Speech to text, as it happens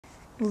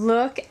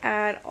Look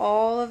at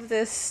all of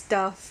this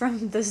stuff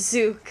from the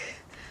Zook.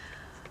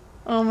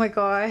 Oh my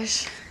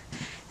gosh.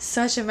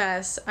 Such a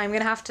mess. I'm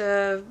gonna have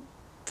to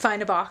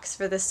find a box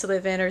for this to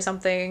live in or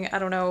something. I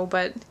don't know,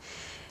 but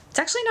it's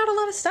actually not a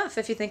lot of stuff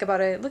if you think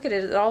about it. Look at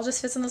it. It all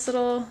just fits in this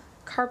little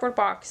cardboard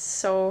box.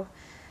 So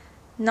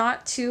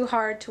not too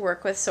hard to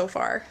work with so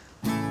far.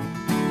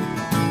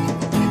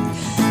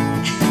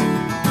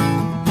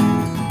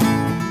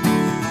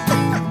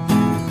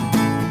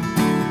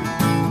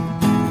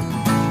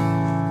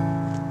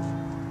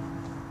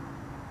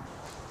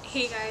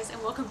 Hey guys,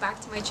 and welcome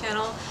back to my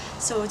channel.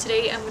 So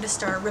today I'm going to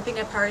start ripping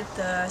apart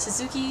the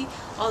Suzuki.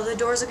 All the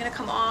doors are going to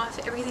come off,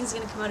 everything's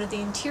going to come out of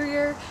the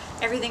interior,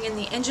 everything in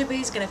the engine bay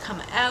is going to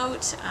come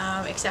out,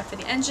 except for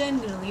the engine. I'm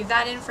going to leave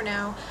that in for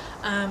now.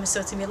 So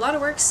it's going to be a lot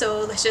of work,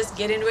 so let's just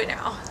get into it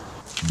now.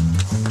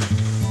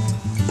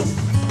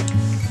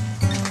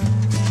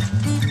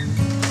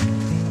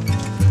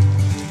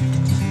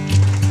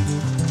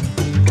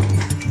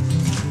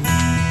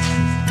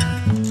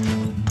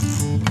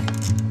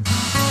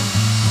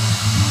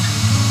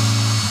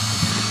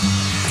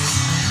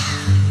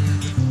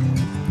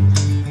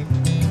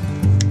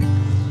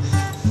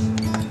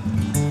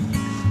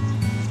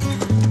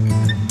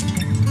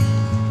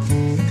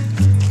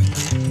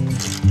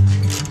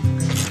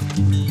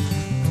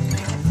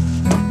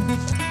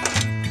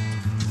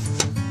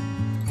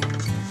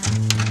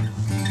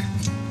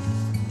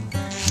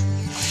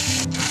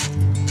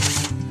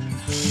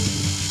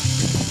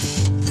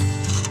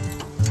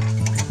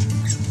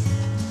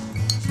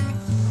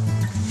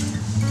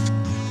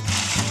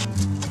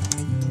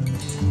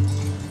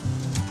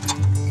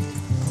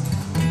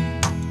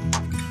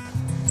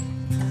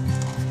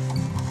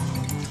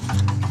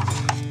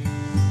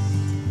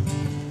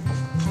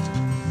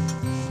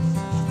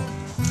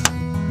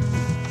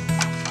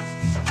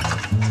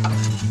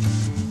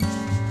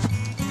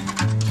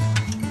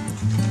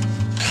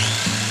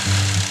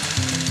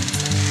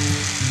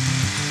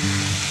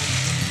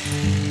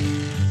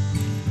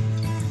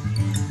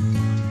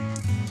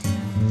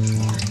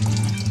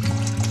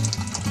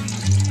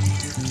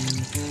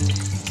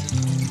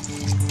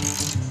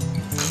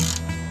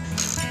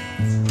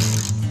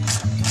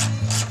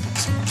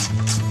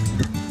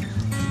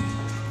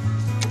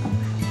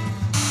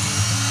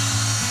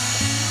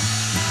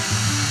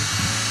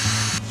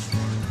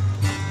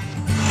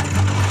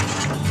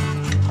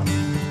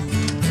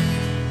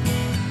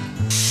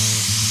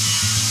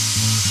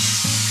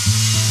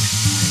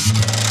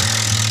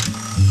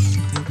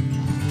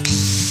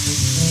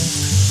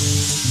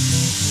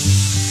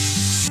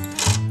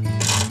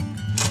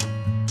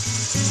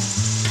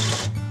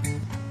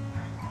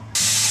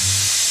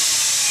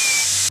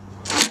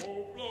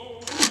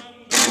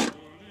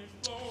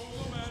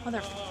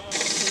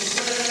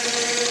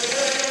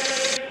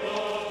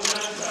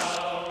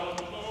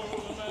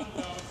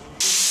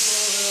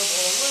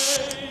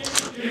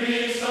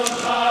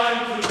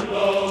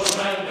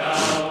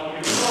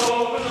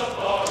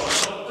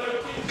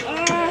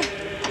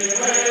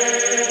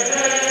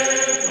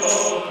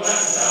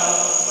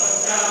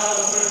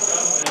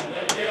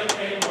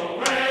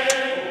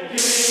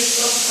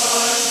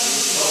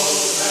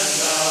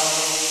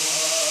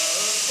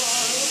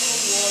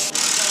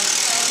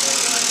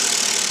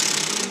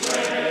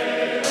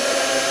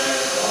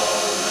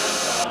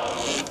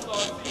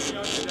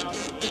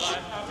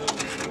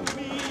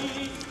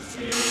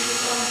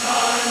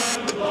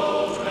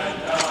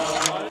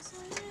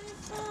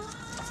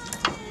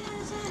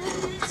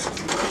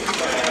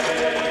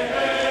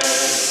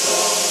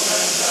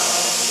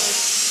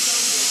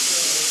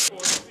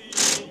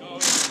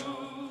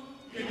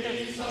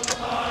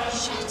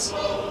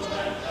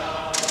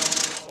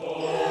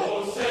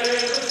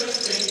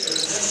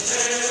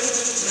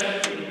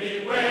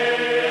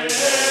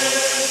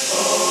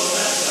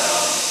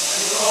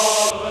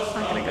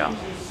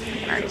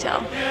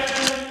 Tell.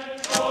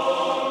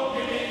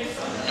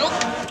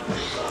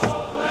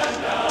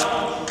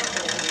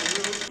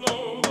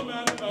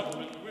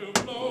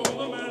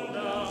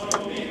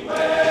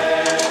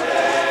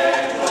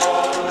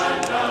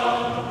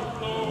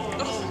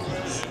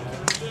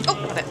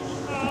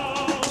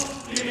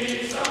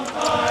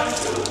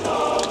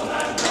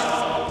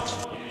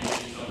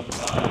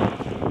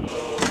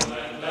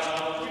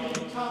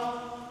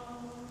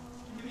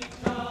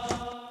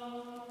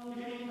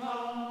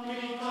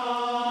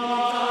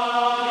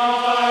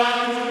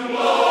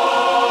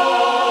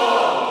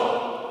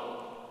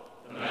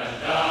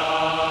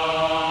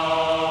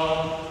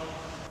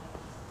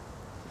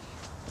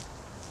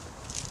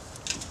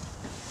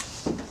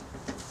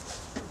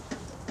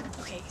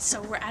 So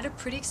we're at a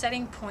pretty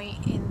exciting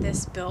point in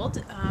this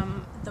build.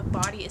 the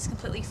body is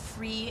completely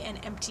free and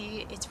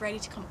empty. It's ready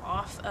to come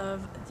off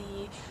of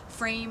the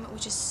frame,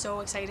 which is so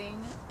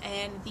exciting.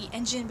 And the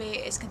engine bay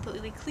is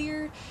completely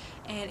clear,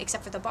 and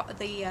except for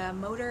the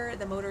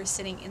motor is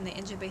sitting in the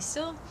engine bay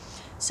still.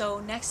 So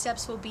next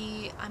steps will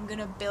be I'm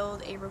gonna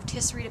build a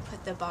rotisserie to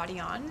put the body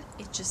on.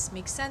 It just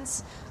makes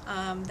sense.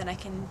 Then I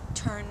can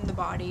turn the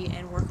body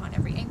and work on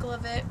every angle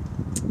of it.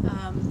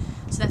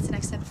 So that's the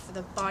next step for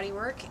the body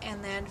work.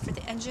 And then for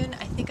the engine,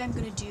 I think I'm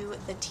gonna do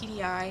the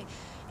TDI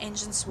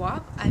engine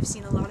swap. I've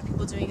seen a lot of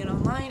people doing it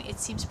online. It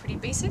seems pretty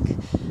basic.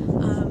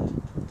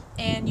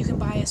 And you can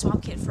buy a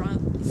swap kit for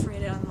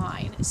it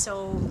online.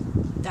 So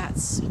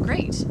that's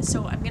great.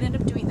 So I'm gonna end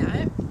up doing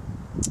that.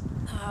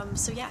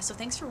 So yeah, so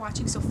thanks for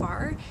watching so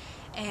far,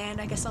 and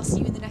I guess I'll see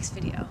you in the next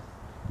video.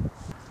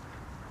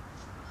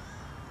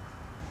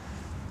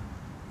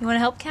 You want to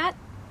help, Kat?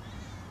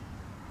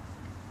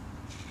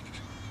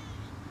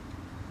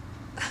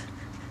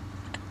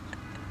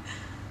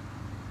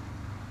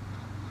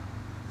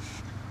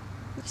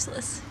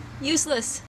 Useless. Useless.